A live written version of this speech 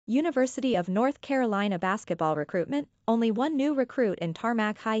University of North Carolina basketball recruitment, only one new recruit in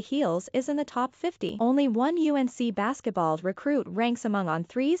tarmac high heels is in the top 50. Only one UNC basketball recruit ranks among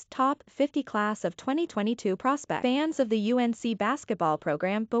On3's top 50 class of 2022 prospects. Fans of the UNC basketball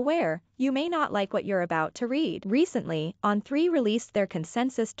program, beware, you may not like what you're about to read. Recently, On3 released their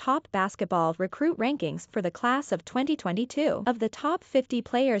consensus top basketball recruit rankings for the class of 2022. Of the top 50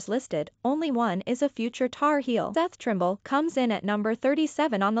 players listed, only one is a future Tar Heel. Seth Trimble comes in at number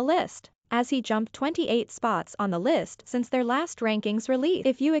 37 on the list, as he jumped 28 spots on the list since their last rankings release.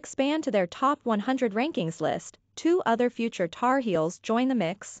 If you expand to their top 100 rankings list, two other future Tar Heels join the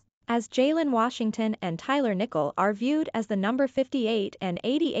mix, as Jalen Washington and Tyler Nickel are viewed as the number 58 and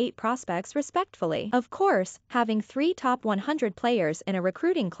 88 prospects respectively. Of course, having three top 100 players in a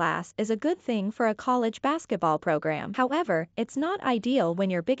recruiting class is a good thing for a college basketball program. However, it's not ideal when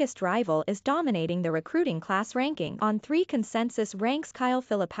your biggest rival is dominating the recruiting class ranking. On3 Consensus ranks Kyle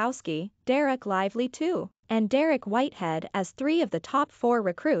Filipowski, Derek Lively II, and Derek Whitehead as three of the top 4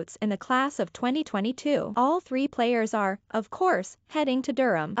 recruits in the class of 2022. All three players are, of course, heading to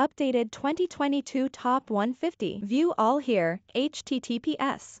Durham. Updated 2022 Top 150. View all here.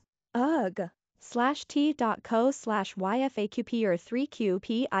 https://t.co/yfaqp or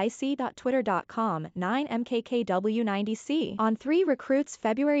 3qpic.twitter.com 9mkkw90c. On3 recruits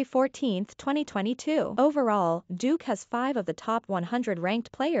February 14, 2022. Overall, Duke has 5 of the top 100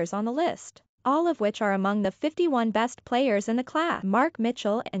 ranked players on the list, all of which are among the 51 best players in the class.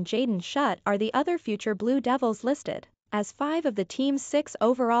 Mitchell and Jaden Schutt are the other future Blue Devils listed, as 5 of the team's 6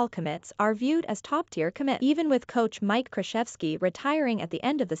 overall commits are viewed as top-tier commits. Even with coach Mike Krzyzewski retiring at the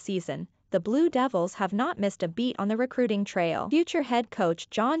end of the season, the Blue Devils have not missed a beat on the recruiting trail. Future head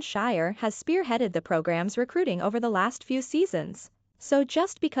coach Jon Scheyer has spearheaded the program's recruiting over the last few seasons, so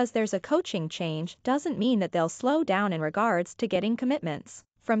just because there's a coaching change doesn't mean that they'll slow down in regards to getting commitments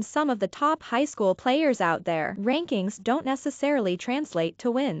from some of the top high school players out there. Rankings don't necessarily translate to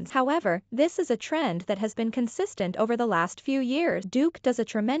wins. However, this is a trend that has been consistent over the last few years. Duke does a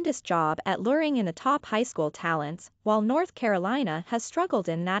tremendous job at luring in the top high school talents, while North Carolina has struggled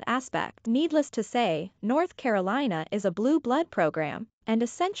in that aspect. Needless to say, North Carolina is a blue blood program, and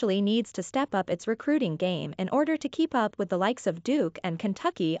essentially needs to step up its recruiting game in order to keep up with the likes of Duke and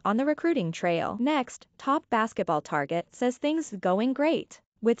Kentucky on the recruiting trail. Next, Top Basketball Target says things going great,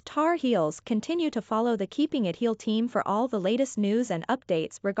 with Tar Heels continue to follow the Keeping It Heel team for all the latest news and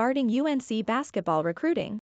updates regarding UNC basketball recruiting.